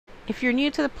If you're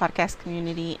new to the podcast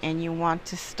community and you want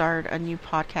to start a new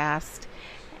podcast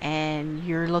and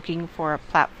you're looking for a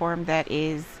platform that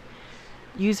is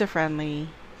user friendly,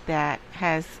 that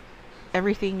has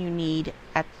everything you need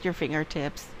at your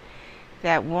fingertips,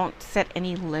 that won't set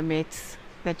any limits,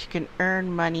 that you can earn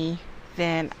money,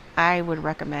 then I would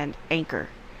recommend Anchor.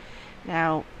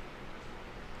 Now,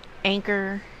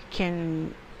 Anchor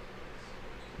can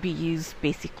be used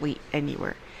basically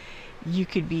anywhere. You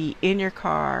could be in your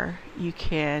car, you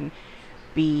can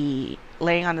be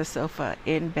laying on the sofa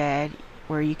in bed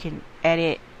where you can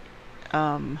edit,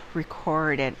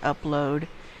 record, and upload.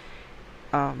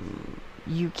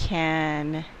 You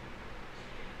can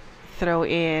throw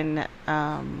in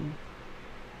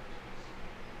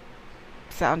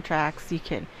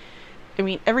soundtracks.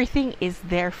 Everything is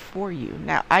there for you.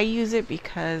 Now, I use it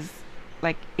because,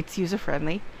 it's user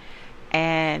friendly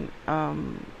and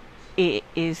it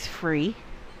is free,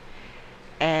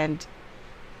 and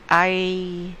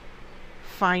I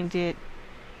find it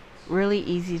really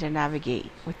easy to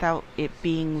navigate without it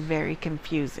being very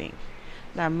confusing.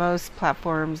 Now, most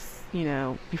platforms,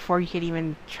 before you can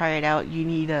even try it out, you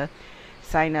need to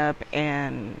sign up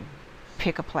and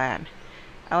pick a plan.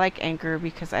 I like Anchor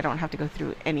because I don't have to go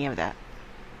through any of that.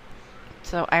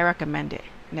 So I recommend it.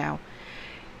 Now,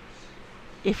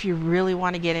 if you really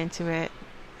want to get into it,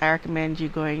 I recommend you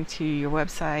going to your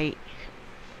website,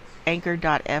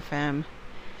 anchor.fm,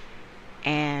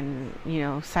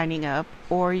 and, signing up.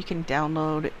 Or you can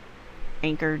download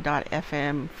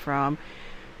anchor.fm from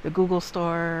the Google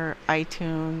Store,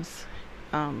 iTunes,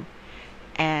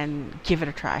 and give it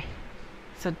a try.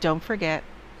 So don't forget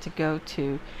to go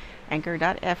to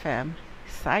anchor.fm,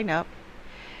 sign up,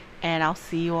 and I'll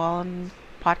see you all in the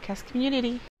podcast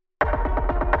community.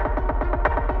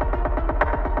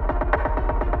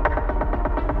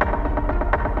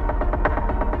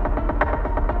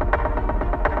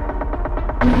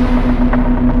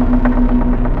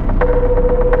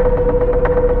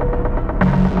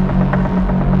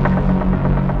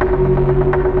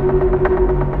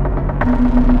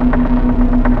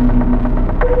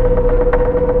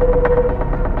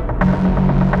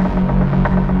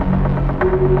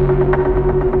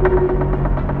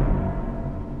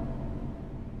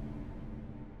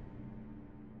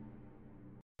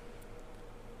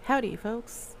 Howdy,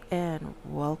 folks, and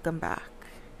welcome back.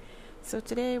 So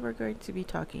today we're going to be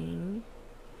talking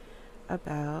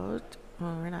about,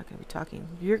 we're not going to be talking,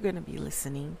 you're going to be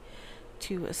listening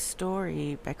to a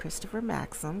story by Christopher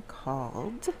Maxim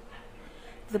called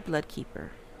The Blood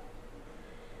Keeper.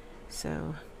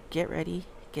 So get ready,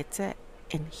 get set,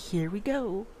 and here we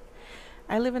go.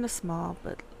 I live in a small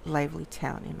but lively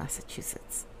town in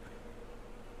Massachusetts.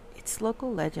 Its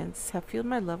local legends have fueled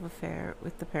my love affair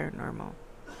with the paranormal.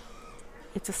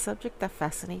 It's a subject that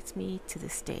fascinates me to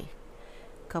this day.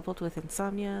 Coupled with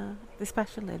insomnia, this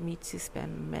passion led me to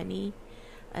spend many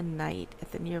a night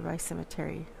at the nearby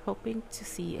cemetery, hoping to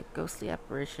see a ghostly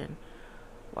apparition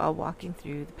while walking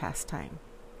through the pastime.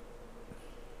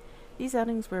 These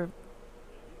outings were,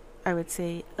 I would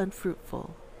say,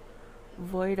 unfruitful,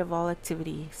 void of all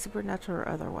activity, supernatural or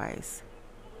otherwise.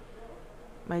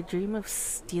 My dream of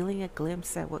stealing a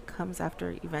glimpse at what comes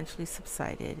after eventually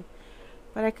subsided,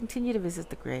 but I continued to visit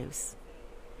the graves.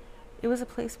 It was a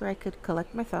place where I could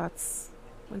collect my thoughts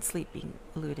when sleeping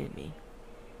eluded me.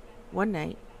 One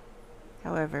night,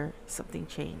 however, something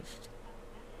changed.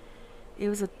 It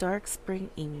was a dark spring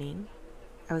evening.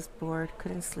 I was bored,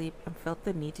 couldn't sleep, and felt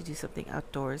the need to do something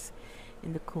outdoors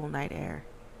in the cool night air.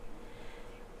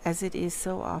 As it is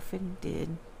so often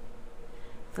did,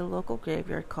 the local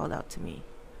graveyard called out to me.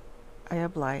 I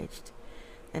obliged,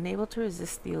 unable to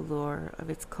resist the allure of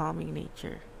its calming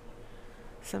nature.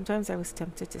 Sometimes I was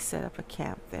tempted to set up a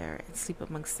camp there and sleep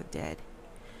amongst the dead.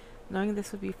 Knowing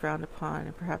this would be frowned upon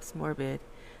and perhaps morbid,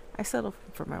 I settled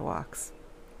for my walks.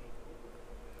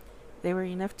 They were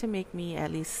enough to make me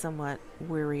at least somewhat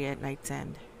weary at night's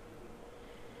end.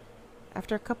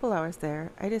 After a couple hours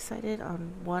there, I decided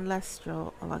on one last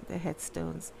stroll along the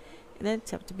headstones in an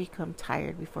attempt to become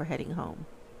tired before heading home.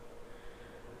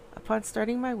 Upon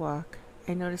starting my walk,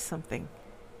 I noticed something.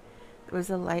 There was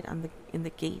a light in the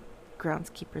gate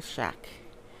groundskeeper's shack.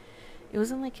 It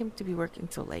wasn't like him to be working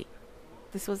so late.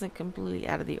 This wasn't completely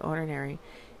out of the ordinary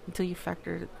until you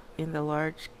factored in the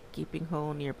large gaping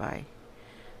hole nearby,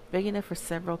 big enough for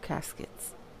several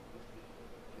caskets.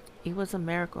 It was a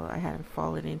miracle I hadn't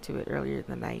fallen into it earlier in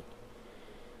the night.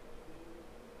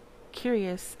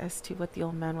 Curious as to what the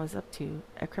old man was up to,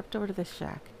 I crept over to the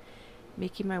shack,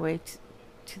 making my way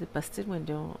to the busted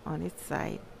window on its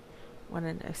side. What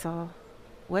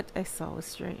I saw was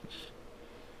strange.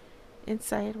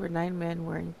 Inside were 9 men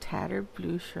wearing tattered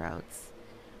blue shrouds,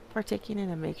 partaking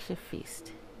in a makeshift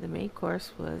feast. The main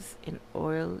course was an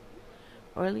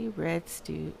oily red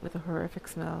stew with a horrific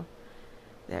smell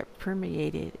that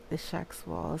permeated the shack's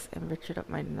walls and richered up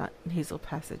my nasal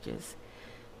passages,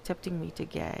 tempting me to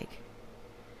gag.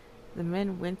 The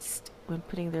men winced when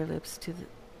putting their lips to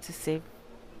save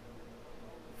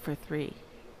for 3.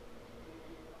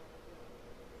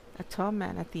 A tall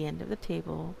man at the end of the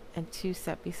table and 2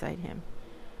 sat beside him.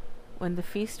 When the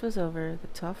feast was over, the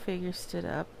tall figure stood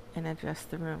up and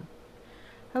addressed the room.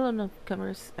 "Hello,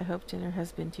 newcomers. I hope dinner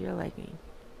has been to your liking."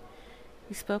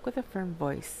 He spoke with a firm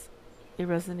voice. It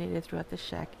resonated throughout the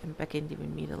shack and beckoned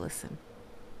even me to listen.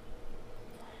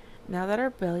 "Now that our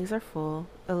bellies are full,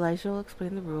 Elijah will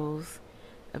explain the rules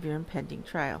of your impending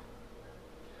trial."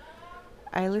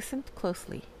 I listened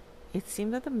closely. It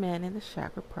seemed that the men in the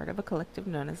shack were part of a collective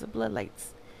known as the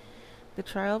Bloodlights. The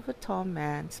trial of a tall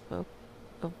man spoke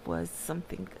of was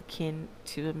something akin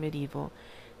to a medieval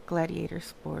gladiator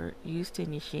sport used to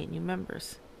initiate new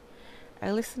members.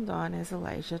 I listened on as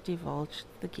Elijah divulged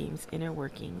the game's inner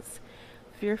workings,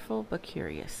 fearful but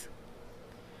curious.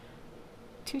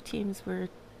 2 teams were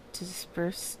to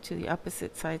disperse to the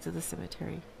opposite sides of the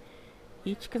cemetery,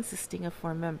 each consisting of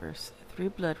 4 members, 3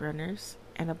 blood runners,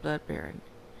 and a blood baron.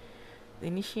 The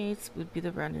initiates would be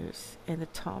the runners, and the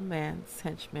tall man's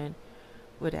henchmen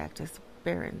would act as the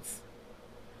barons.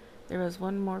 There was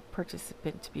one more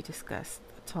participant to be discussed,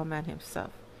 the tall man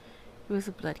himself. He was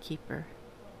a blood keeper.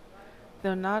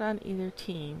 Though not on either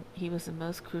team, he was the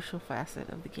most crucial facet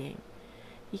of the game.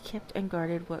 He kept and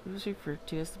guarded what was referred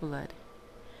to as the blood.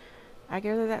 I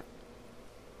gather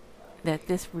that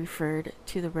this referred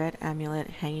to the red amulet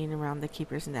hanging around the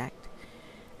keeper's neck,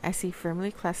 as he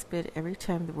firmly clasped it every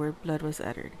time the word blood was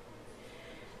uttered.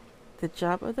 The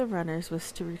job of the runners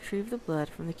was to retrieve the blood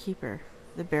from the keeper.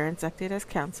 The barons acted as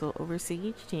counsel, overseeing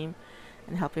each team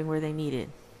and helping where they needed.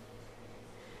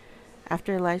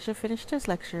 After Elijah finished his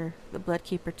lecture, the blood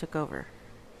keeper took over.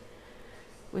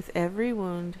 "With every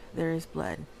wound there is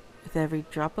blood. With every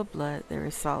drop of blood there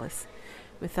is solace.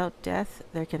 Without death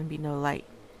there can be no light."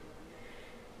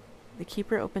 The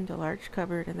keeper opened a large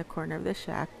cupboard in the corner of the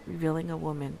shack, revealing a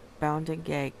woman, bound and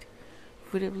gagged,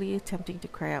 furtively attempting to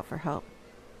cry out for help.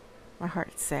 My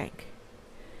heart sank.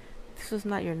 This was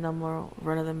not your normal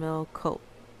run-of-the-mill cult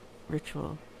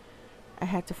ritual. I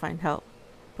had to find help.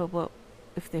 But what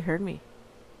if they heard me?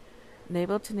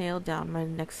 Unable to nail down my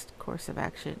next course of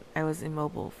action, I was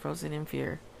immobile, frozen in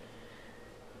fear.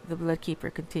 The blood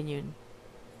keeper continued.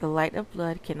 "The light of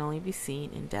blood can only be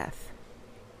seen in death."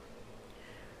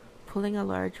 Pulling a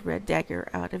large red dagger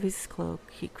out of his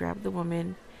cloak, he grabbed the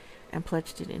woman and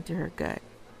plunged it into her gut.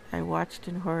 I watched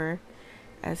in horror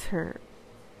as her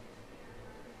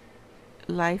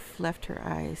life left her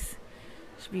eyes.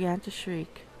 She began to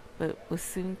shriek, but was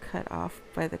soon cut off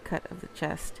by the cut of the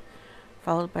chest,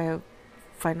 followed by a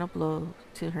final blow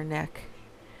to her neck.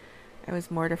 I was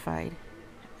mortified.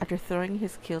 After throwing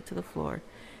his kill to the floor,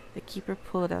 the keeper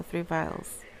pulled out 3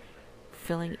 vials,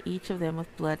 filling each of them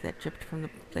with blood that dripped from the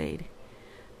blade.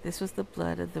 This was the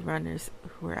blood of the runners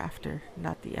who were after,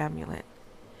 not the amulet.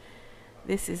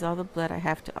 "This is all the blood I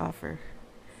have to offer.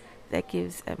 That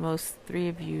gives at most 3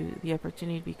 of you the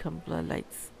opportunity to become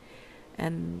bloodlights.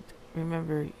 And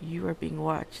remember, you are being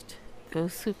watched.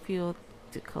 Those who fail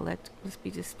to collect must be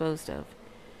disposed of.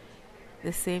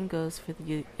 The same goes for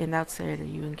an outsider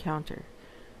you encounter.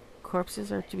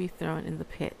 Corpses are to be thrown in the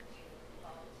pit."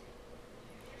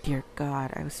 Dear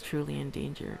God, I was truly in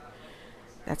danger.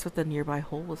 That's what the nearby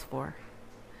hole was for.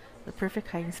 The perfect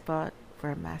hiding spot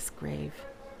for a mass grave.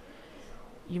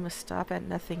 "You must stop at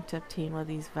nothing to obtain one of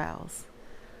these vials.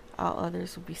 All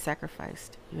others will be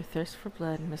sacrificed. Your thirst for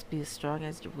blood must be as strong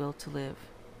as your will to live."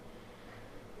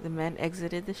 The men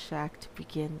exited the shack to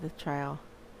begin the trial.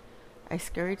 I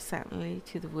scurried silently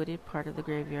to the wooded part of the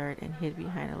graveyard and hid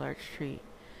behind a large tree,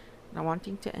 not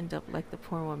wanting to end up like the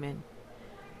poor woman.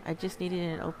 I just needed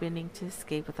an opening to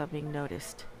escape without being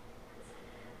noticed.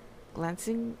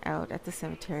 Glancing out at the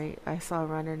cemetery, I saw a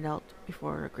runner knelt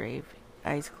before a grave,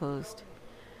 eyes closed.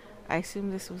 I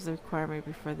assumed this was the requirement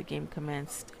before the game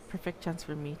commenced, a perfect chance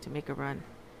for me to make a run.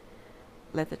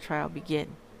 Let the trial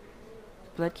begin.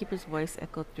 The bloodkeeper's voice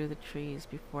echoed through the trees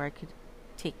before I could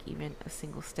take even a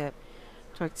single step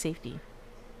toward safety.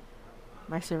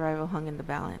 My survival hung in the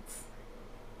balance.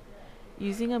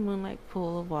 Using a moonlight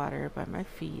pool of water by my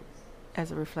feet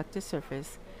as a reflective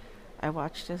surface, I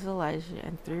watched as Elijah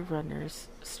and 3 runners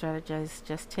strategized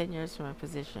just 10 yards from my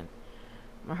position.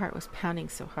 My heart was pounding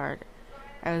so hard,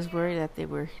 I was worried that they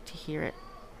were to hear it.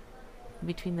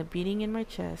 Between the beating in my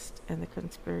chest and the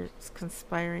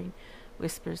conspiring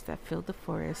whispers that filled the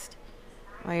forest,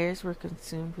 my ears were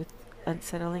consumed with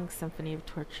unsettling symphony of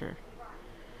torture.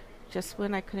 Just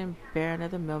when I couldn't bear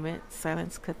another moment,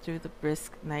 silence cut through the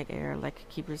brisk night air like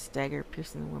a keeper's dagger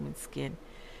piercing the woman's skin.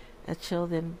 A chill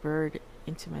then burrowed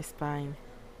into my spine.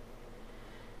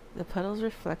 The puddle's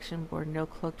reflection bore no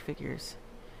cloaked figures.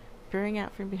 Peering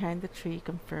out from behind the tree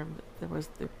confirmed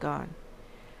they're gone.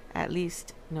 At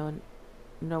least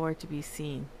nowhere to be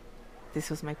seen. This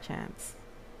was my chance.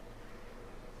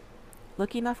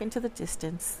 Looking off into the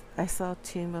distance, I saw a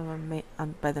tomb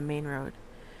by the main road,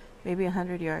 maybe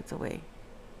 100 yards away.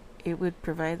 It would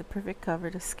provide the perfect cover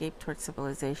to escape towards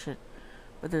civilization,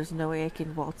 but there's no way I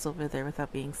can waltz over there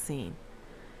without being seen.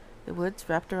 The woods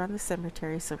wrapped around the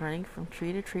cemetery, so running from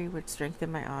tree to tree would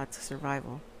strengthen my odds of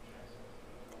survival.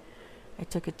 I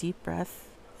took a deep breath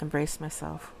and braced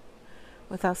myself.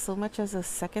 Without so much as a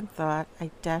second thought,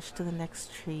 I dashed to the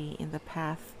next tree in the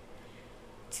path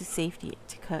to safety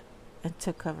and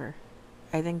took cover.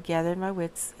 I then gathered my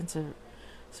wits and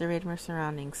surveyed my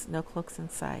surroundings. No cloaks in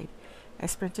sight. I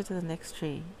sprinted to the next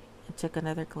tree and took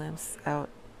another glimpse out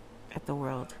at the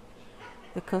world.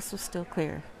 The coast was still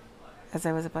clear. As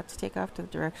I was about to take off to the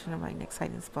direction of my next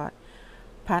hiding spot,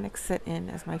 panic set in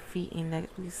as my feet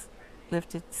inevitably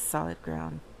lifted solid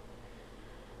ground.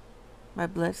 My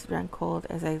blood ran cold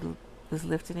as I was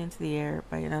lifted into the air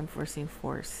by an unforeseen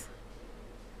force.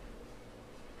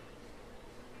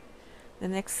 The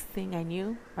next thing I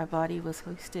knew, my body was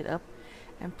hoisted up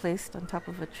and placed on top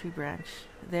of a tree branch.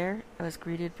 There, I was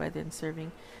greeted by the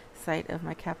unserving sight of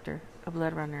my captor, a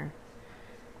blood runner.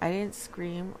 I didn't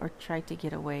scream or try to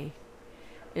get away.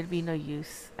 It'd be no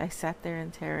use. I sat there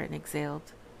in terror and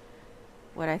exhaled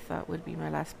what I thought would be my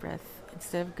last breath.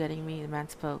 Instead of gutting me, the man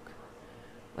spoke.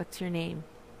 "What's your name?"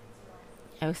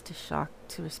 I was too shocked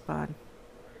to respond.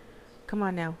 "Come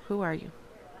on now, who are you?"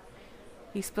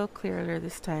 He spoke clearer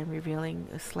this time, revealing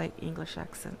a slight English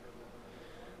accent.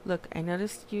 "Look, I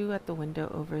noticed you at the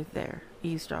window over there,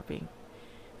 eavesdropping.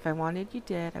 If I wanted you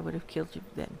dead, I would have killed you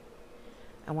then.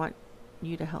 I want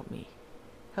you to help me."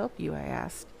 "Help you?" I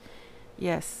asked.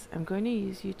 "Yes, I'm going to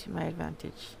use you to my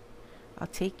advantage. I'll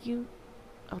take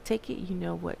it you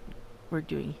know what we're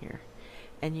doing here,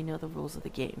 and you know the rules of the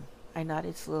game." I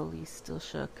nodded slowly, still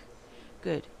shook.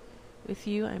 "Good. With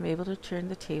you, I'm able to turn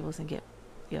the tables and get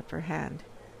the upper hand."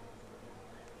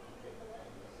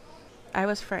 I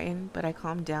was frightened, but I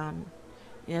calmed down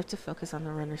enough to focus on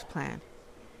the runner's plan.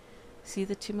 "See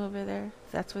the tomb over there?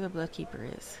 That's where the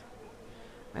Bloodkeeper is."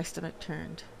 My stomach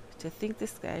turned. To think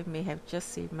this guy may have just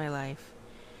saved my life.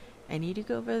 "I need to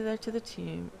go over there to the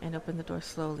tomb and open the door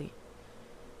slowly.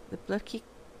 The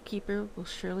Bloodkeeper will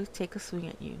surely take a swing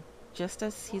at you. Just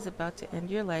as he's about to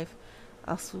end your life,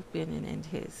 I'll swoop in and end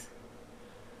his."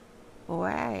 "Well,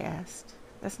 why?" I asked.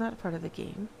 "That's not a part of the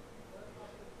game."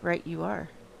 "Right you are.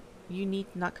 You need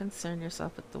not concern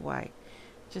yourself with the why.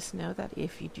 Just know that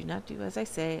if you do not do as I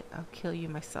say, I'll kill you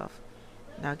myself.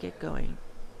 Now get going."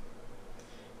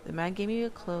 The man gave me a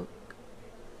cloak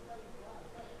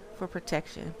for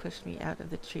protection and pushed me out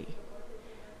of the tree.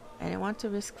 I didn't want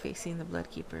to risk facing the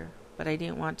Bloodkeeper, but I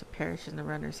didn't want to perish in the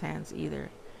runner's hands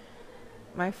either.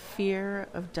 My fear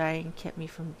of dying kept me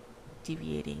from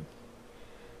deviating.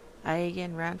 I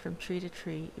again ran from tree to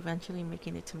tree, eventually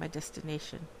making it to my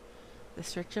destination. The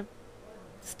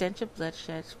stench of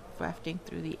bloodshed wafting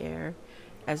through the air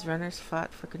as runners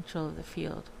fought for control of the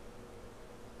field.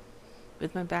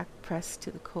 With my back pressed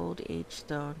to the cold aged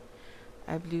stone,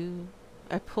 I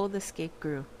pulled the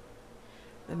scape-grew.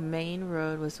 The main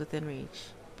road was within reach,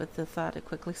 but the thought had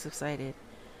quickly subsided.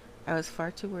 I was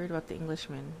far too worried about the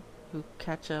Englishman who'd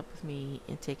catch up with me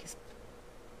and take his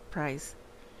prize.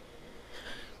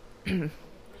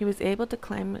 He was able to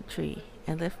climb a tree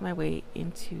and lift my weight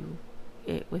into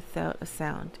it without a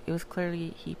sound. It was clearly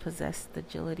he possessed the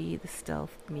agility, the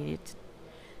stealth needed to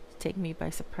take me by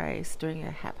surprise during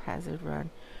a haphazard run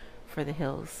for the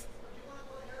hills.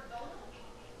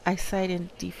 I sighed in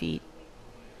defeat,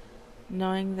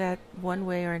 knowing that one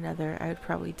way or another I would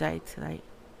probably die tonight.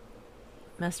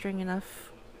 Mustering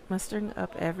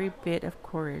up every bit of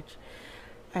courage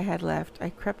I had left, I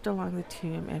crept along the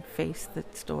tomb and faced the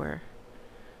door.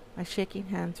 My shaking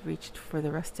hands reached for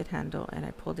the rusted handle, and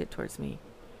I pulled it towards me.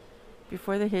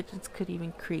 Before the hinges could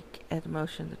even creak at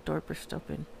motion, the door burst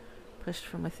open, pushed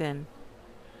from within.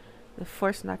 The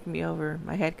force knocked me over,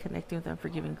 my head connecting with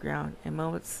unforgiving ground, and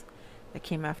moments that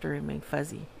came after remained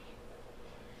fuzzy.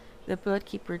 The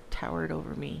Bloodkeeper towered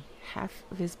over me, half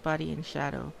of his body in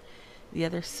shadow, the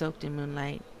other soaked in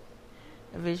moonlight.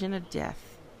 A vision of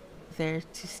death, there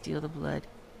to steal the blood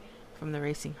from the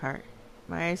racing heart.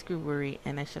 My eyes grew weary,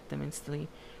 and I shut them instantly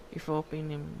before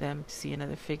opening them to see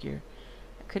another figure.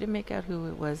 I couldn't make out who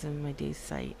it was in my dazed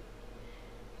sight,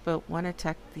 but one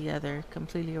attacked the other,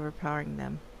 completely overpowering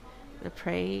them. The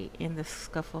prey in the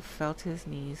scuffle fell to his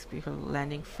knees before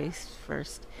landing face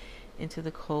first into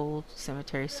the cold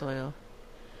cemetery soil.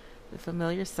 The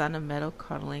familiar sound of metal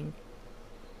colliding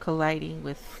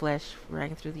with flesh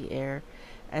rang through the air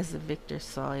as the victor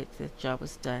saw it the job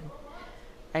was done.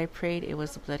 I prayed it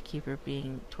was the Bloodkeeper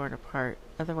being torn apart,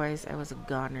 otherwise I was a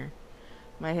goner.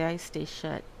 My eyes stayed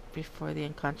shut before the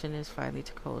unconsciousness finally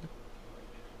took hold.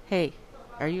 "Hey,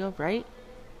 are you alright?"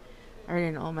 I heard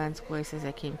an old man's voice as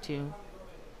I came to.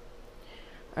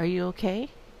 "Are you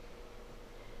okay?"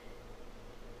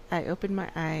 I opened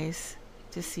my eyes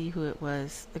to see who it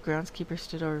was. The groundskeeper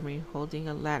stood over me, holding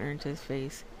a lantern to his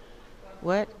face.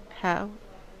 "What? How?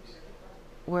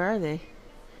 Where are they?"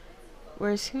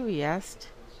 "Where's who?" he asked.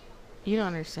 "You don't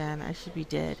understand. I should be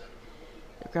dead."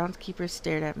 The groundskeeper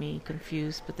stared at me,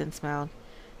 confused, but then smiled.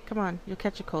 "Come on, you'll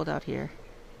catch a cold out here."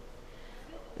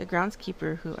 The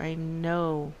groundskeeper, who I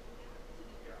know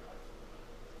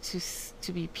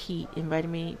to be Pete,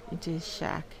 invited me into his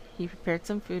shack. He prepared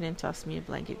some food and tossed me a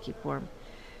blanket to keep warm.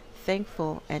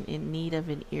 Thankful and in need of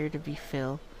an ear to be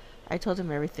filled, I told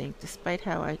him everything, despite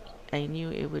how I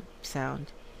knew it would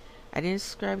sound. I didn't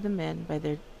describe the men by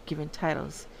their given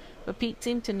titles, but Pete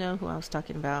seemed to know who I was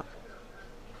talking about.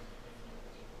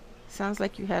 "Sounds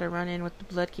like you had a run-in with the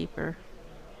Bloodkeeper."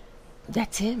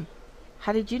 "That's him.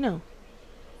 How did you know?"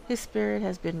 "His spirit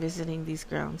has been visiting these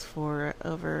grounds for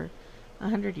over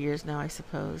 100 years now, I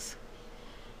suppose."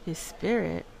 "His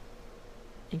spirit?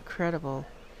 Incredible.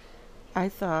 I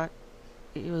thought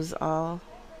it was all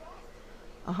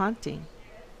a haunting.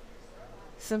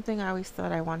 Something I always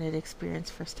thought I wanted to experience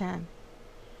firsthand."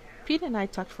 Pete and I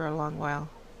talked for a long while.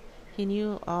 He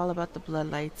knew all about the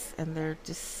Bloodlights and their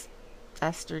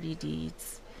dastardly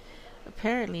deeds.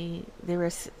 Apparently, they were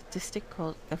a sadistic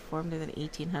cult that formed in the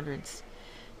 1800s,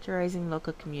 terrorizing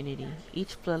local community.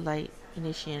 Each Bloodlight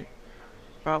initiate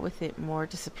brought with it more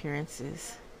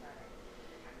disappearances.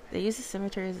 They used the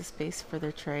cemetery as a space for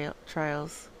their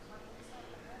trials,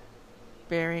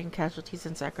 burying casualties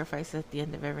and sacrifices at the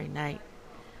end of every night.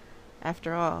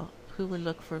 After all, who would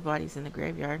look for bodies in the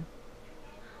graveyard?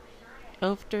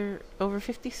 Over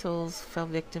 50 souls fell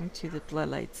victim to the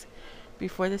Bloodlights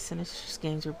before the sinister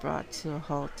games were brought to a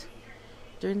halt.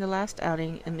 During the last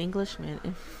outing, an Englishman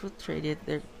infiltrated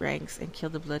their ranks and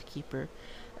killed the Bloodkeeper,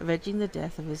 avenging the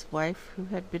death of his wife, who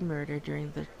had been murdered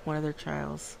during one of their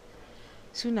trials.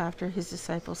 Soon after, his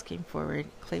disciples came forward,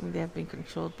 claiming they had been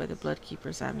controlled by the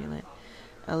Bloodkeeper's amulet,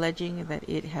 alleging that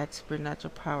it had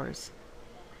supernatural powers.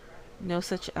 No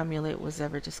such amulet was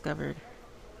ever discovered.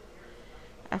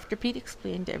 After Pete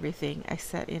explained everything, I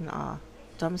sat in awe,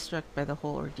 dumbstruck by the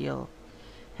whole ordeal.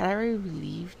 Had I already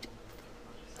relieved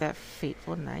that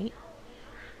fateful night?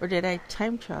 Or did I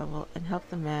time travel and help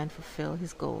the man fulfill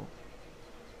his goal?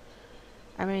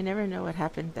 I may never know what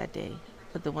happened that day,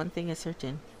 but the one thing is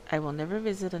certain: I will never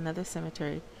visit another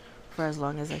cemetery for as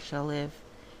long as I shall live,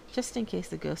 just in case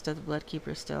the ghost of the Bloodkeeper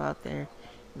is still out there,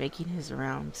 making his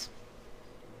rounds.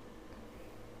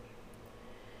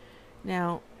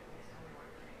 Now,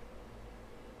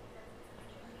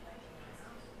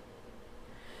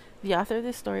 the author of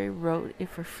this story wrote it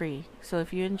for free, so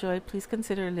if you enjoyed, please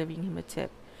consider leaving him a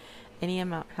tip. Any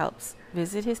amount helps.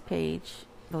 Visit his page.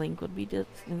 The link would be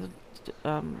down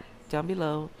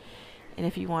below. And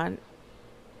if you want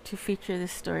to feature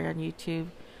this story on YouTube,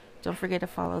 don't forget to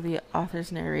follow the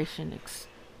author's narration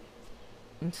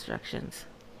instructions.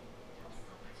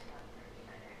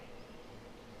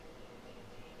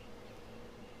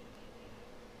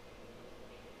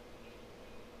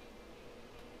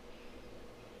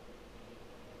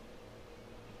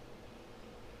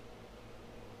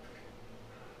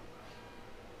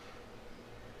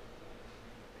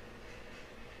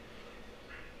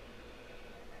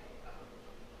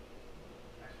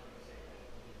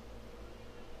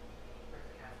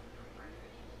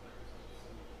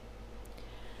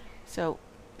 So,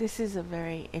 this is a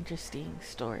very interesting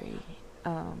story.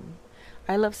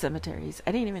 I love cemeteries.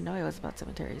 I didn't even know it was about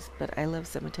cemeteries, but I love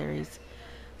cemeteries.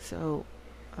 So,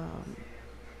 um,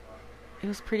 it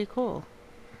was pretty cool.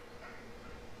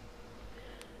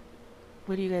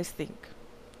 What do you guys think?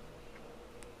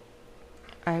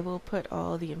 I will put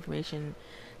all the information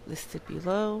listed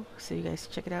below so you guys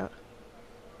check it out.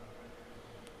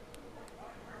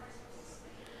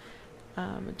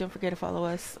 Don't forget to follow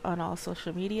us on all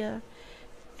social media,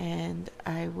 and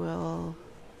I will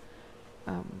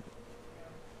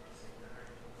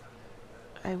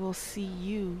see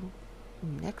you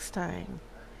next time.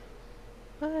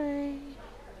 Bye.